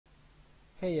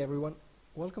Hey everyone,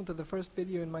 welcome to the first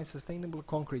video in my Sustainable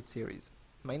Concrete series.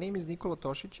 My name is Nikola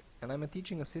Tosic and I'm a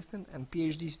teaching assistant and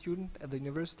PhD student at the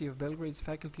University of Belgrade's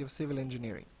Faculty of Civil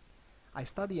Engineering. I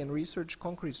study and research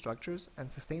concrete structures and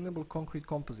sustainable concrete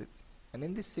composites, and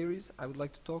in this series I would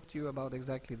like to talk to you about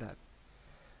exactly that.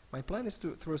 My plan is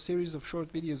to, through a series of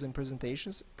short videos and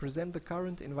presentations, present the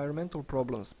current environmental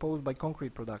problems posed by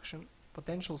concrete production,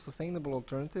 potential sustainable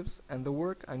alternatives, and the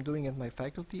work I'm doing at my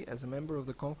faculty as a member of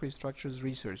the Concrete Structures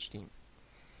Research Team.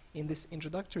 In this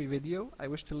introductory video, I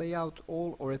wish to lay out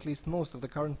all or at least most of the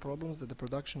current problems that the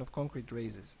production of concrete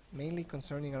raises, mainly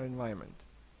concerning our environment.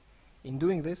 In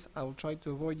doing this, I will try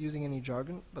to avoid using any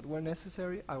jargon, but where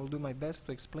necessary, I will do my best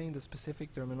to explain the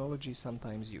specific terminology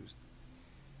sometimes used.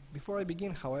 Before I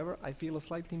begin, however, I feel a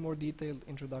slightly more detailed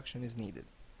introduction is needed.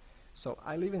 So,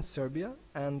 I live in Serbia,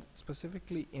 and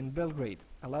specifically in Belgrade,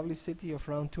 a lovely city of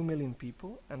around 2 million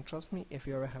people, and trust me, if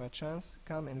you ever have a chance,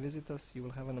 come and visit us, you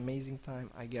will have an amazing time,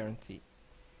 I guarantee.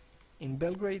 In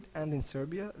Belgrade and in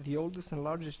Serbia, the oldest and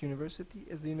largest university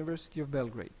is the University of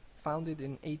Belgrade. Founded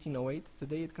in 1808,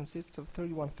 today it consists of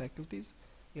 31 faculties,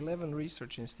 11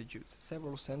 research institutes,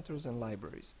 several centers and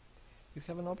libraries. You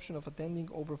have an option of attending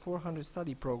over 400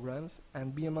 study programs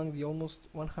and be among the almost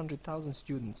 100,000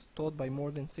 students taught by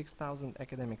more than 6,000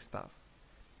 academic staff.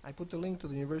 I put a link to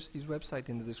the university's website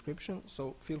in the description,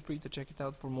 so feel free to check it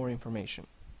out for more information.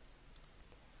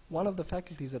 One of the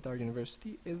faculties at our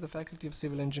university is the Faculty of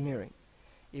Civil Engineering.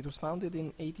 It was founded in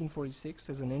 1846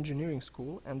 as an engineering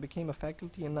school and became a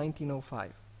faculty in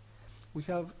 1905. We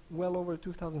have well over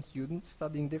 2,000 students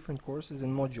studying different courses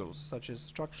and modules such as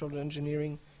structural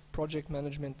engineering, project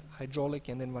management, hydraulic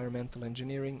and environmental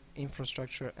engineering,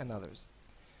 infrastructure, and others.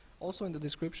 Also in the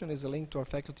description is a link to our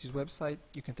faculty's website.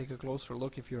 You can take a closer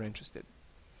look if you're interested.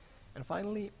 And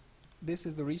finally, this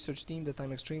is the research team that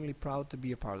I'm extremely proud to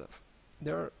be a part of.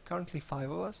 There are currently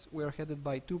 5 of us. We are headed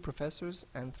by 2 professors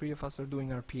and 3 of us are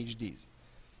doing our PhDs.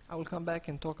 I will come back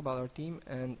and talk about our team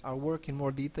and our work in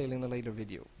more detail in a later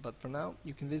video. But for now,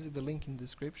 you can visit the link in the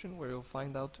description where you'll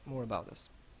find out more about us.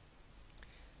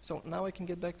 So now I can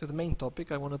get back to the main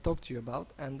topic I want to talk to you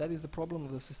about, and that is the problem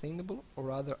of the sustainable, or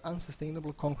rather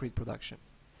unsustainable, concrete production.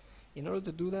 In order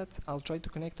to do that, I'll try to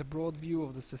connect a broad view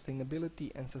of the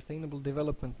sustainability and sustainable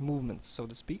development movements, so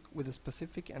to speak, with a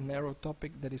specific and narrow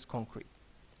topic that is concrete.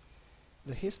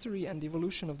 The history and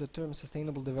evolution of the term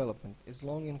sustainable development is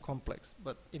long and complex,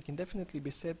 but it can definitely be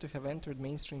said to have entered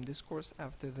mainstream discourse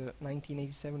after the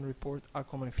 1987 report Our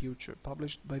Common Future,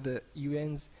 published by the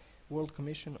UN's World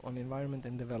Commission on Environment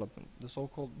and Development, the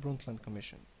so-called Brundtland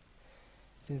Commission.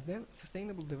 Since then,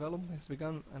 sustainable development has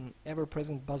become an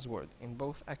ever-present buzzword in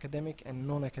both academic and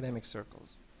non-academic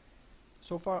circles.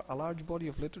 So far, a large body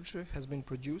of literature has been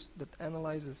produced that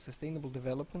analyzes sustainable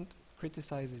development,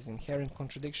 criticizes inherent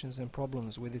contradictions and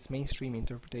problems with its mainstream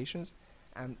interpretations,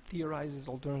 and theorizes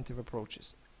alternative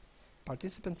approaches.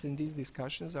 Participants in these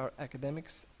discussions are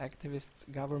academics,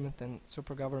 activists, government and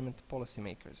super-government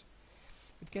policymakers.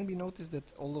 It can be noticed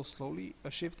that, although slowly,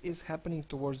 a shift is happening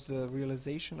towards the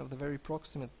realization of the very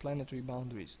proximate planetary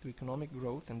boundaries to economic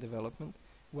growth and development,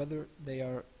 whether they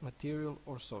are material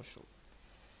or social.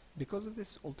 Because of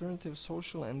this, alternative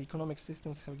social and economic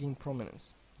systems have gained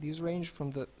prominence. These range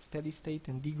from the steady state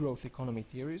and degrowth economy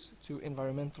theories to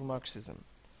environmental Marxism.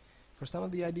 For some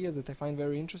of the ideas that I find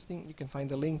very interesting, you can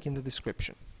find a link in the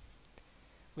description.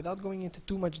 Without going into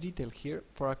too much detail here,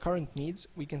 for our current needs,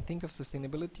 we can think of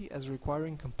sustainability as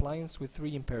requiring compliance with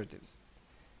 3 imperatives.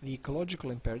 The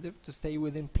ecological imperative, to stay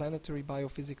within planetary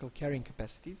biophysical carrying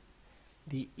capacities,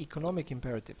 the economic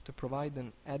imperative, to provide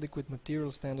an adequate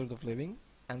material standard of living,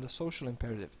 and the social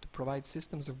imperative, to provide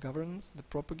systems of governance that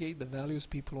propagate the values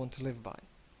people want to live by.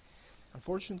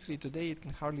 Unfortunately, today it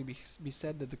can hardly be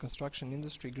said that the construction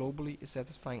industry globally is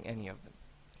satisfying any of them.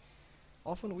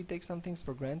 Often we take some things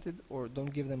for granted or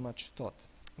don't give them much thought,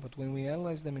 but when we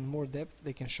analyze them in more depth,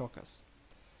 they can shock us.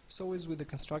 So is with the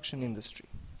construction industry,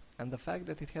 and the fact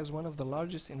that it has one of the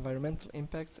largest environmental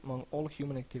impacts among all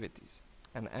human activities,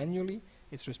 and annually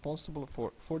it's responsible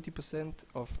for 40%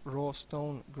 of raw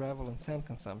stone, gravel and sand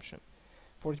consumption,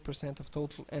 40% of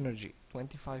total energy,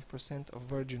 25% of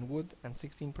virgin wood and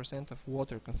 16% of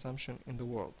water consumption in the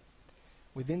world.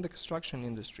 Within the construction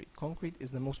industry, concrete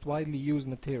is the most widely used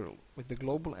material, with the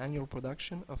global annual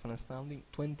production of an astounding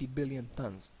 20 billion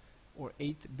tons, or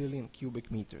 8 billion cubic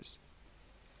meters.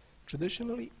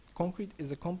 Traditionally, concrete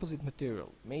is a composite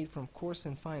material made from coarse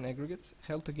and fine aggregates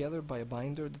held together by a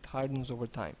binder that hardens over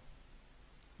time.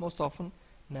 Most often,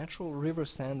 natural river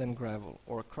sand and gravel,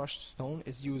 or crushed stone,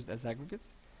 is used as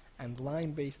aggregates, and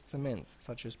lime-based cements,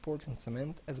 such as Portland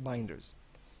cement, as binders.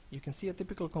 You can see a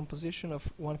typical composition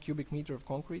of 1 cubic meter of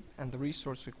concrete and the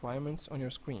resource requirements on your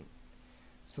screen.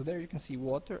 So there you can see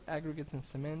water, aggregates and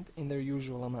cement in their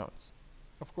usual amounts.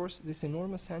 Of course, this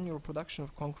enormous annual production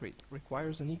of concrete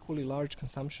requires an equally large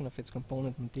consumption of its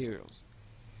component materials.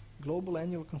 Global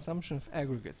annual consumption of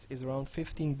aggregates is around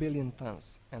 15 billion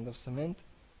tons and of cement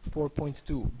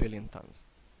 4.2 billion tons.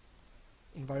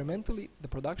 Environmentally, the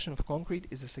production of concrete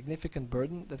is a significant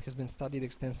burden that has been studied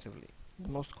extensively. The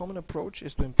most common approach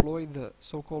is to employ the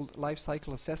so-called life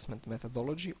cycle assessment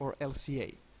methodology, or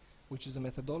LCA, which is a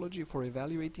methodology for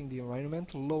evaluating the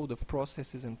environmental load of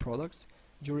processes and products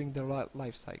during their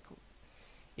life cycle.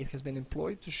 It has been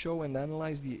employed to show and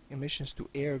analyze the emissions to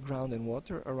air, ground and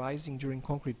water arising during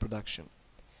concrete production.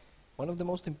 One of the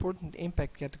most important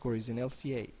impact categories in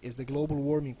LCA is the global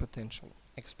warming potential,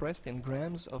 expressed in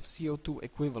grams of CO2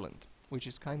 equivalent, which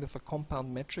is kind of a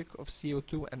compound metric of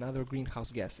CO2 and other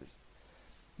greenhouse gases.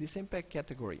 This impact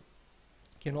category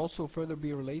can also further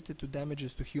be related to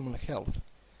damages to human health,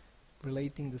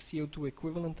 relating the CO2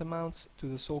 equivalent amounts to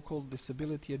the so-called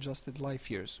disability adjusted life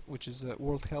years, which is a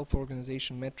World Health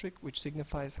Organization metric which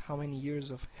signifies how many years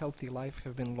of healthy life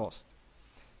have been lost.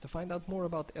 To find out more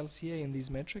about LCA and these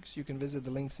metrics, you can visit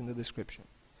the links in the description.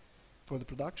 For the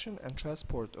production and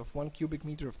transport of 1 cubic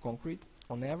meter of concrete,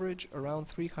 on average around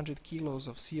 300 kilos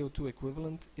of CO2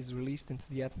 equivalent is released into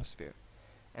the atmosphere,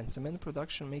 and cement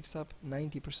production makes up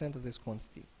 90% of this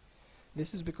quantity.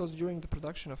 This is because during the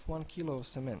production of 1 kilo of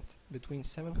cement, between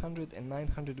 700 and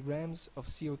 900 grams of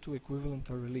CO2 equivalent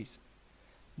are released.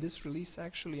 This release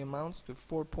actually amounts to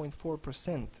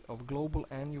 4.4% of global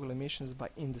annual emissions by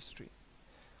industry.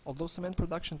 Although cement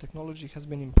production technology has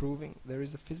been improving, there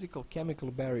is a physical chemical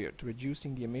barrier to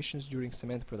reducing the emissions during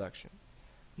cement production.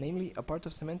 Namely, a part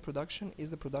of cement production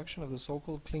is the production of the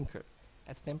so-called clinker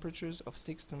at temperatures of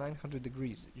 600 to 900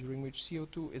 degrees, during which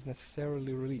CO2 is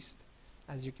necessarily released,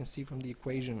 as you can see from the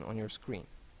equation on your screen.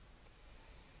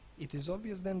 It is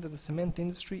obvious then that the cement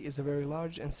industry is a very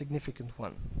large and significant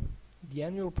one. The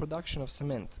annual production of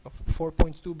cement of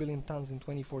 4.2 billion tons in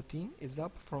 2014 is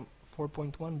up from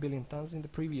 4.1 billion tons in the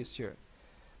previous year,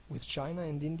 with China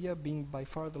and India being by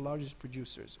far the largest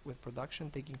producers, with production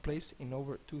taking place in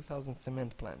over 2,000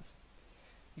 cement plants.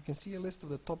 You can see a list of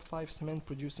the top 5 cement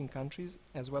producing countries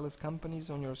as well as companies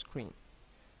on your screen.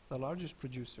 The largest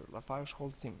producer,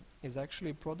 LafargeHolcim, is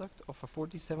actually a product of a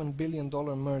 $47 billion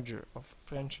merger of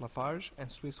French Lafarge and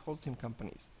Swiss Holcim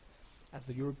companies, as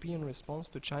the European response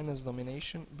to China's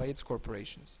domination by its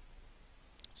corporations.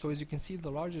 So as you can see,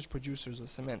 the largest producers of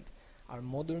cement are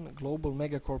modern global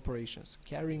mega corporations,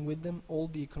 carrying with them all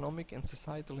the economic and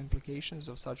societal implications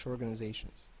of such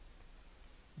organizations.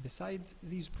 Besides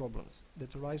these problems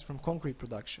that arise from concrete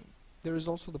production, there is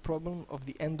also the problem of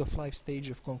the end-of-life stage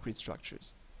of concrete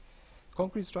structures.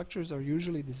 Concrete structures are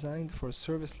usually designed for a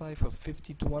service life of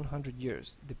 50 to 100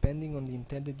 years, depending on the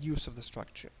intended use of the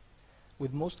structure.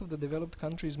 With most of the developed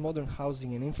countries' modern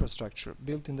housing and infrastructure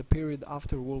built in the period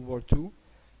after World War II,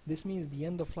 this means the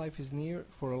end of life is near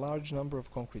for a large number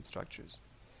of concrete structures.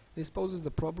 This poses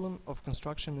the problem of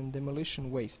construction and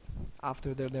demolition waste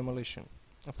after their demolition,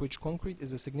 of which concrete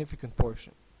is a significant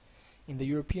portion. In the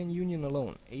European Union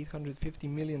alone, 850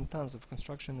 million tons of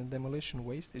construction and demolition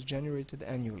waste is generated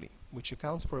annually, which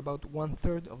accounts for about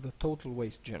 1/3 of the total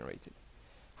waste generated.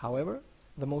 However,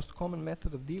 the most common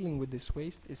method of dealing with this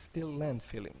waste is still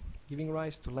landfilling, giving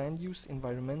rise to land use,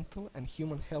 environmental and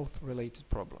human health related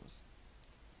problems.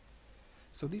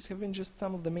 So these have been just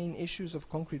some of the main issues of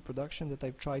concrete production that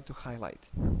I've tried to highlight.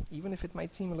 Even if it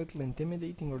might seem a little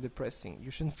intimidating or depressing,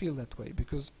 you shouldn't feel that way,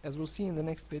 because as we'll see in the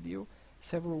next video,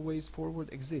 several ways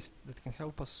forward exist that can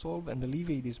help us solve and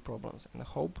alleviate these problems and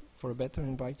hope for a better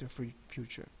and brighter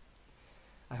future.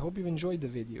 I hope you've enjoyed the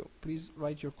video. Please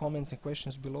write your comments and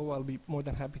questions below. I'll be more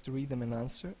than happy to read them and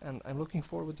answer, and I'm looking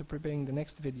forward to preparing the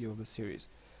next video of the series,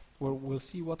 where we'll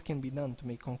see what can be done to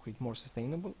make concrete more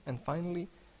sustainable, and finally,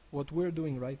 what we're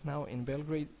doing right now in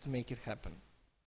Belgrade to make it happen.